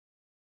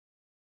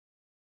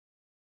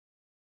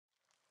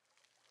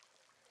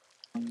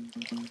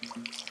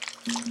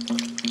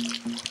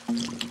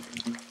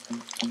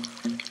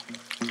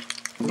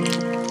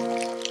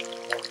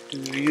What do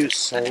you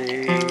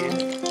say?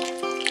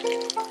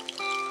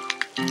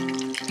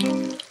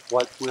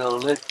 What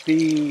will it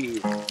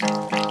be?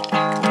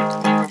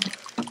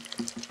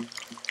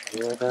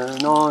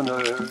 Heaven on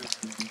earth,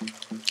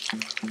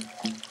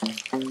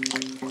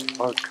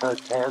 or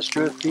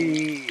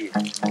catastrophe?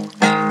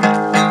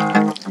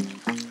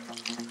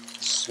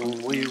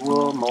 Soon we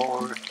will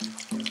morph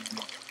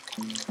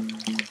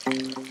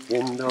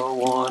into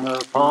one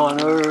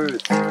upon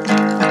earth,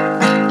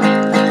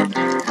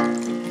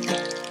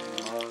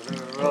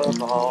 mother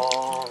of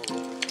all,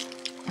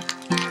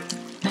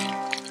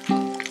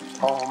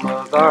 home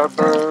of our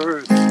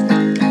birth.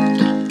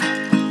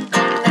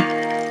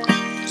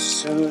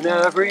 Soon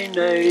every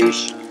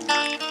nation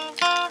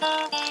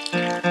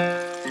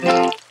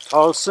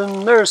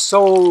tossing their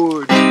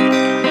sword,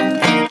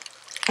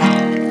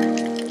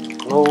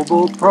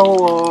 global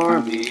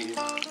pro-army,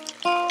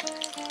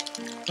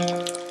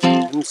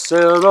 and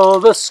settle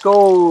the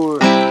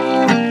score.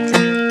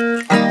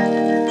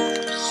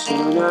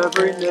 Soon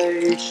every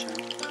nation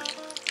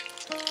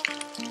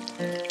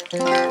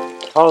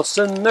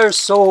tossing their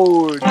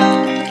sword,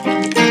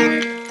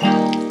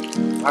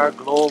 our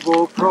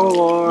global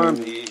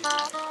pro-army,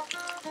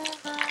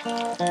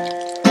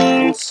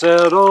 and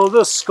settle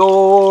the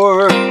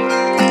score.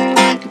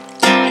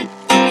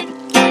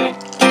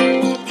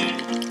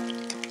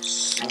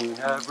 Soon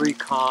every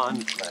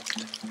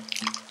conflict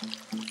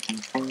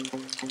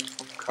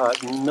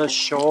cutting the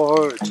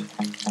short,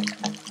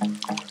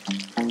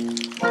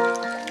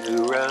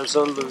 new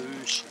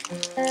resolution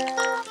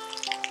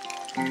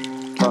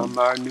from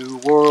our new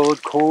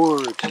world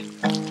court.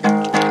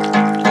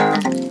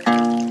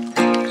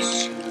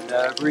 Soon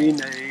every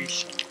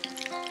nation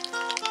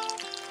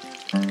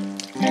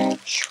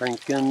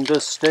shrink into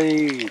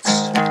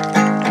states,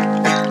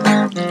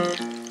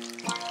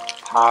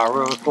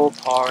 powerful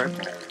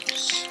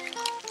partners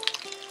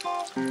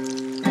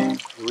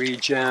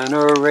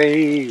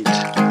regenerate.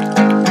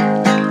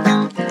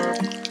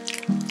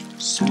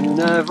 Soon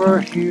ever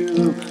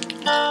human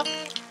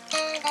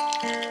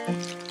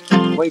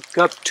wake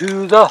up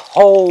to the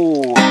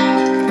whole,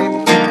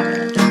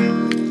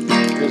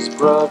 as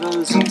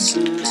brothers and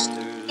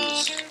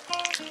sisters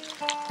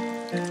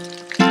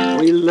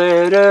we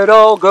let it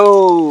all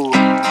go.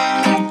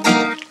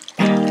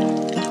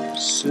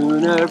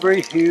 Soon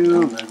every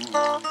human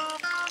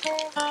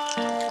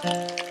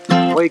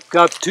wake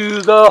up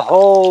to the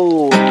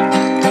whole,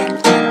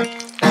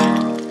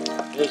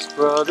 as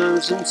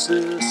brothers and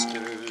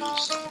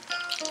sisters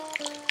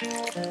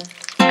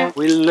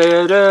we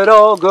let it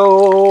all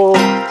go.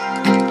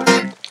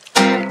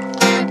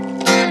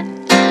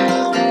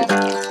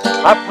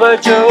 I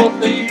pledge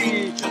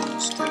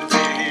allegiance to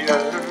the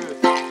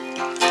earth.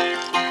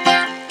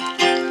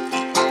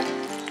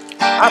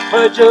 I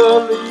pledge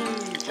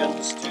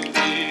allegiance to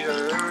the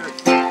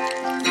earth.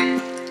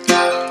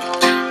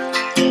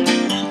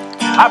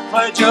 I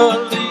pledge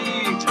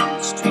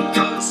allegiance to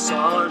the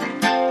sun.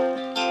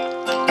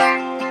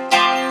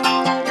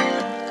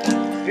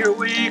 Here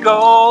we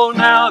go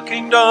now,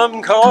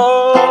 kingdom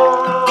come.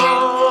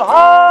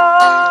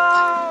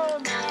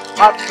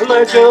 I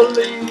pledge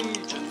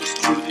allegiance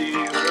to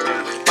the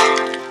earth.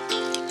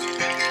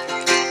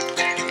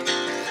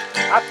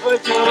 I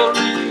pledge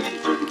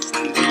allegiance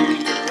to the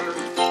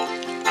earth.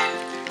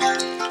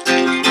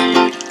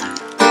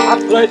 I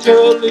pledge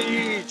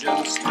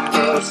allegiance to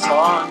the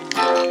sun.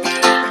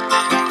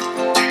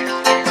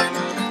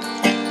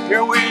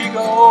 Here we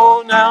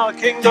go now,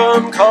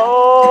 kingdom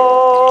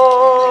come.